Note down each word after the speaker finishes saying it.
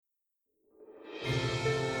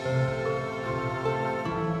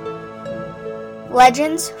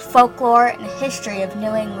Legends, Folklore, and History of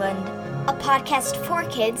New England. A podcast for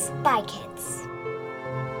kids by kids.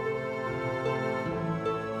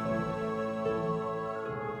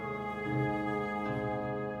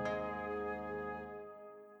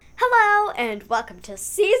 Hello, and welcome to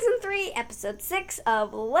Season 3, Episode 6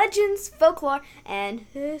 of Legends, Folklore, and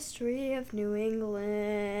History of New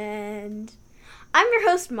England. I'm your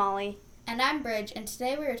host, Molly. And I'm Bridge, and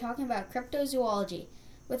today we are talking about cryptozoology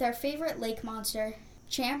with our favorite lake monster,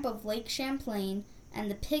 Champ of Lake Champlain, and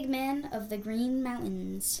the Pigman of the Green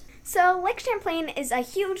Mountains. So, Lake Champlain is a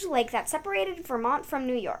huge lake that separated Vermont from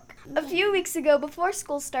New York. A few weeks ago, before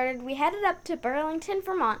school started, we headed up to Burlington,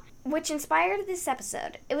 Vermont, which inspired this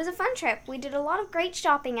episode. It was a fun trip. We did a lot of great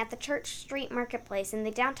shopping at the Church Street Marketplace in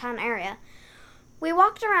the downtown area. We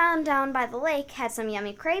walked around down by the lake, had some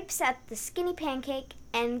yummy crepes at the Skinny Pancake,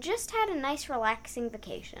 and just had a nice relaxing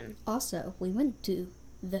vacation. Also, we went to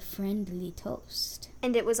the Friendly Toast.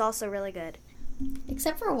 And it was also really good.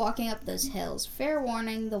 Except for walking up those hills. Fair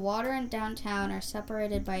warning, the water and downtown are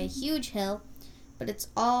separated by a huge hill, but it's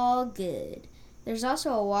all good. There's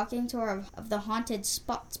also a walking tour of the haunted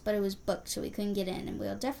spots, but it was booked, so we couldn't get in, and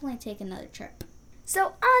we'll definitely take another trip.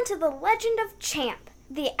 So on to the legend of Champ.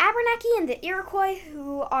 The Abenaki and the Iroquois,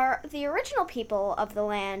 who are the original people of the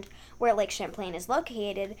land where Lake Champlain is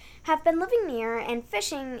located, have been living near and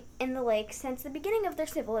fishing in the lake since the beginning of their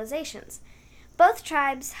civilizations. Both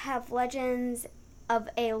tribes have legends of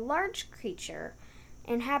a large creature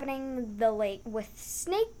inhabiting the lake with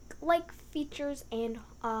snake-like features and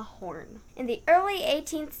a horn. In the early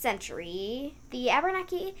 18th century, the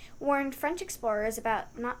Abenaki warned French explorers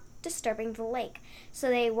about not disturbing the lake, so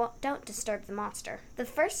they don't disturb the monster. The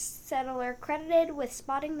first settler credited with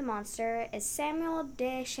spotting the monster is Samuel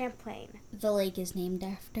de Champlain. The lake is named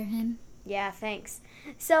after him? Yeah, thanks.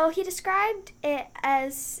 So he described it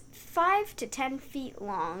as 5 to 10 feet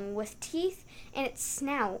long, with teeth in its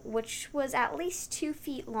snout, which was at least 2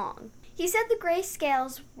 feet long. He said the gray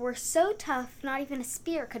scales were so tough, not even a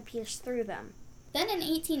spear could pierce through them. Then in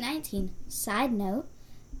 1819, side note,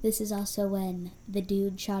 this is also when the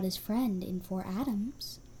dude shot his friend in Fort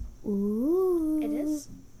Adams. Ooh. It is?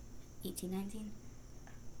 1819.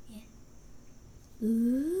 Yeah.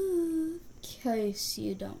 Ooh. In case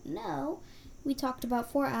you don't know, we talked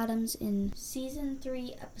about Fort Adams in Season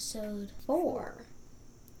 3, Episode 4.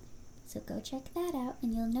 So go check that out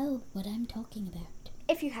and you'll know what I'm talking about.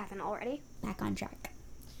 If you haven't already. Back on track.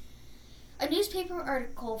 A newspaper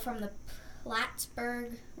article from the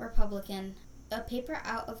Plattsburgh Republican, a paper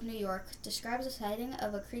out of New York, describes a sighting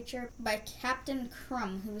of a creature by Captain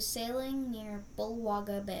Crum, who was sailing near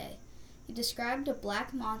Bulwaga Bay. He described a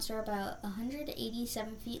black monster about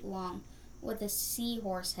 187 feet long with a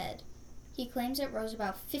seahorse head. He claims it rose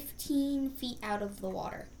about 15 feet out of the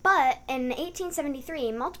water. But in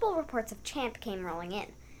 1873, multiple reports of Champ came rolling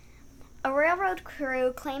in. A railroad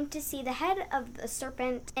crew claimed to see the head of the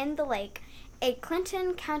serpent in the lake. A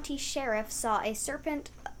Clinton County sheriff saw a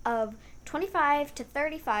serpent of 25 to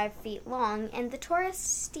 35 feet long, and the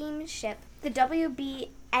tourist steamship, the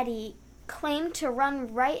W.B. Eddy, claimed to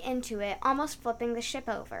run right into it, almost flipping the ship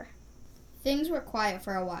over. Things were quiet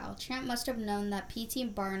for a while. Champ must have known that P.T.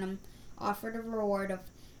 Barnum offered a reward of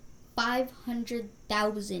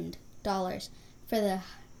 $500,000 for the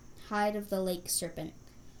hide of the lake serpent.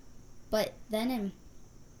 But then in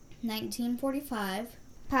 1945,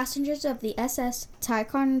 passengers of the SS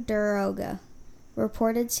Ticonderoga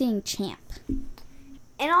reported seeing Champ.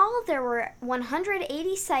 In all, there were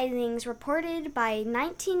 180 sightings reported by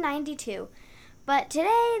 1992, but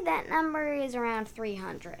today that number is around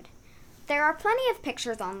 300. There are plenty of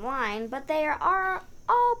pictures online, but they are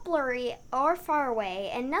all blurry or far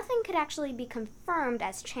away, and nothing could actually be confirmed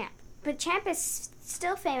as Champ. But Champ is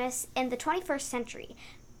still famous in the 21st century,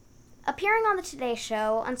 appearing on the Today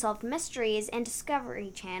Show, Unsolved Mysteries, and Discovery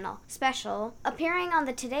Channel special. Appearing on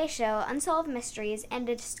the Today Show, Unsolved Mysteries, and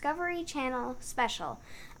a Discovery Channel special,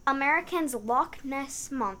 American's Loch Ness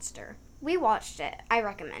Monster. We watched it. I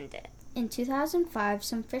recommend it. In 2005,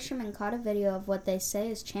 some fishermen caught a video of what they say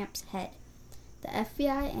is Champ's head. The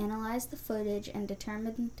FBI analyzed the footage and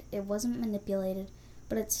determined it wasn't manipulated,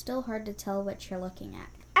 but it's still hard to tell what you're looking at.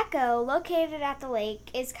 Echo, located at the lake,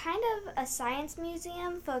 is kind of a science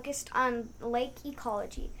museum focused on lake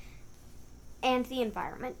ecology and the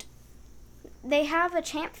environment. They have a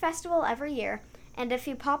Champ Festival every year, and if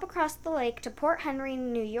you pop across the lake to Port Henry,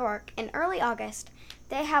 New York, in early August,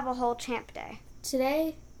 they have a whole Champ Day.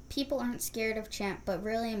 Today, people aren't scared of Champ, but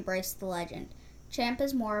really embrace the legend. Champ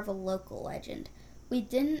is more of a local legend. We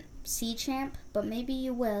didn't see Champ, but maybe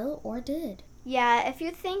you will, or did. Yeah, if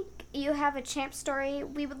you think you have a Champ story,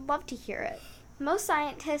 we would love to hear it. Most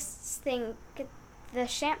scientists think the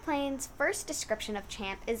Champlain's first description of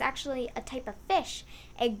champ is actually a type of fish,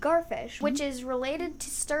 a garfish, which is related to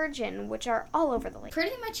sturgeon, which are all over the lake.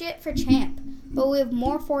 Pretty much it for Champ, but we have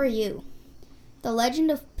more for you. The legend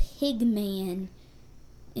of Pigman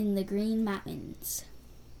in the Green Mountains.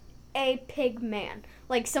 A pig man,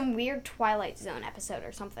 like some weird Twilight Zone episode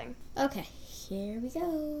or something. Okay, here we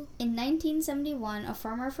go. In 1971, a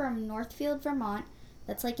farmer from Northfield, Vermont,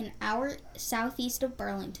 that's like an hour southeast of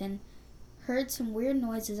Burlington, heard some weird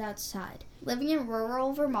noises outside. Living in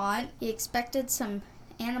rural Vermont, he expected some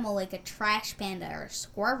animal like a trash panda or a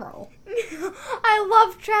squirrel. I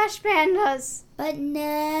love trash pandas. But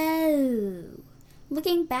no.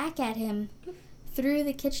 Looking back at him, through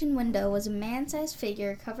the kitchen window was a man-sized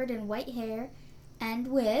figure covered in white hair and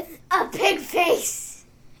with a pig face.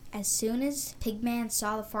 As soon as Pigman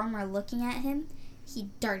saw the farmer looking at him, he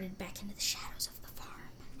darted back into the shadows of the farm.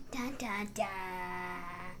 Dun, dun, dun.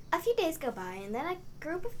 A few days go by, and then a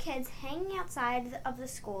group of kids hanging outside of the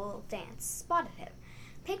school dance spotted him.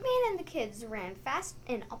 Pigman and the kids ran fast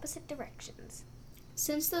in opposite directions.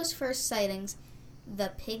 Since those first sightings,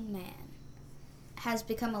 the Pigman has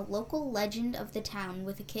become a local legend of the town,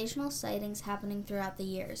 with occasional sightings happening throughout the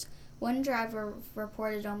years. One driver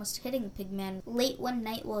reported almost hitting Pigman late one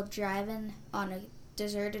night while driving on a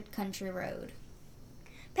deserted country road.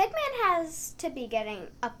 Pigman has to be getting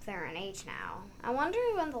up there in age now. I wonder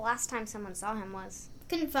when the last time someone saw him was.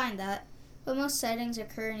 Couldn't find that, but most sightings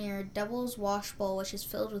occur near Devil's Wash Bowl, which is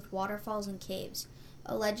filled with waterfalls and caves.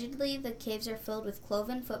 Allegedly, the caves are filled with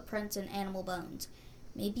cloven footprints and animal bones.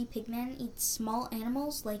 Maybe Pigman eats small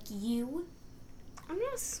animals like you? I'm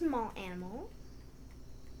not a small animal.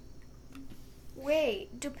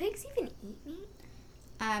 Wait, do pigs even eat meat?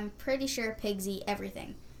 I'm pretty sure pigs eat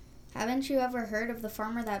everything. Haven't you ever heard of the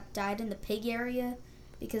farmer that died in the pig area?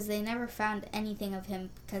 Because they never found anything of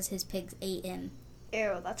him because his pigs ate him.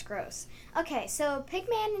 Ew, that's gross. Okay, so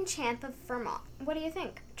Pigman and Champ of Vermont. What do you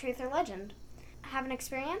think? Truth or legend? Have an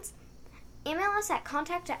experience? Email us at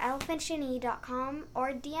contact@elephantune.com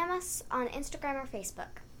or DM us on Instagram or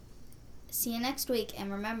Facebook. See you next week,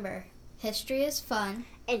 and remember, history is fun.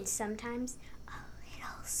 And sometimes a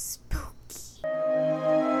little spooky.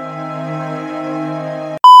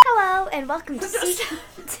 Hello, and welcome to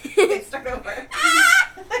Okay, start over.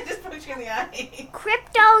 I just put you in the eye.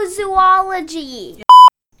 Cryptozoology.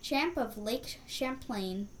 Champ of Lake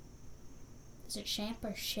Champlain. Is it Champ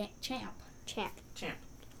or Champ? Champ Champ.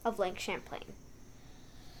 of Lake Champlain.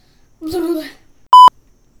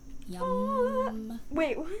 Yum.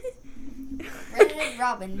 Wait, what? Red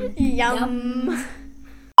Robin. Yum.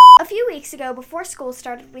 A few weeks ago, before school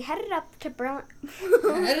started, we headed up to Berlin.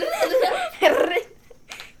 Banana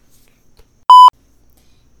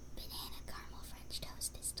caramel French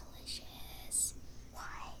toast is delicious.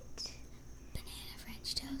 What? Banana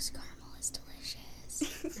French toast caramel is delicious.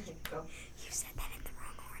 There you go. You said that in the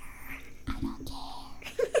wrong order. I don't care.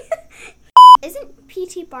 Isn't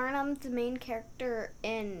P.T. Barnum the main character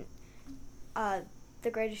in The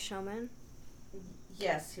Greatest Showman?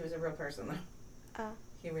 Yes, he was a real person though.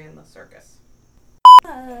 He ran the circus.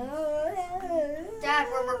 Dad,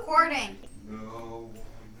 we're recording. No.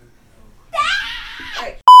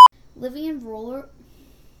 Hey. Living in rural.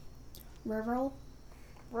 Rural.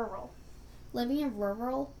 Living in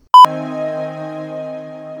rural.